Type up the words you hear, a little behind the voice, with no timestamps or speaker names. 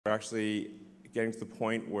actually getting to the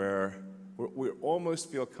point where we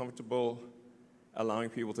almost feel comfortable allowing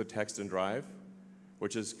people to text and drive,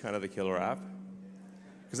 which is kind of the killer app.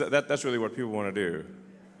 Because that's really what people want to do,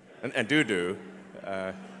 and do.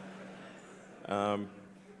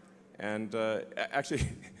 Actually,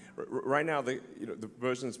 right now, the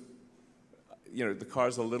versions, the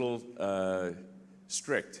car's a little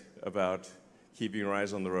strict about keeping your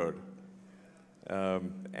eyes on the road.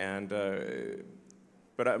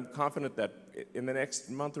 But I'm confident that in the next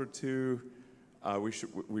month or two,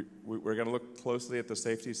 we're going to look closely at the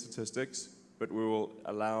safety statistics, but we will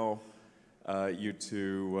allow you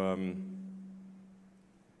to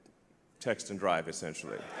text and drive,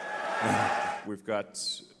 essentially. We've got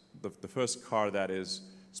the first car that is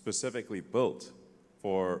specifically built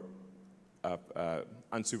for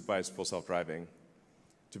unsupervised full self-driving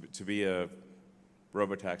to be a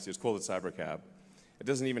robotaxi. It's called a Cybercab. It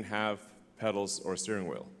doesn't even have pedals or a steering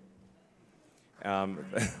wheel.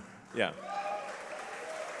 Yeah.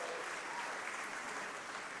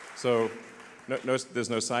 So there's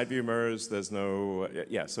no side view mirrors. There's no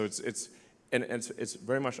So it's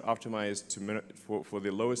very much optimized for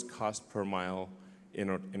the lowest cost per mile in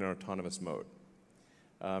an autonomous mode.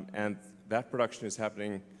 And that production is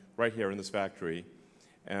happening right here in this factory,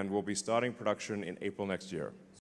 and we'll be starting production in April next year.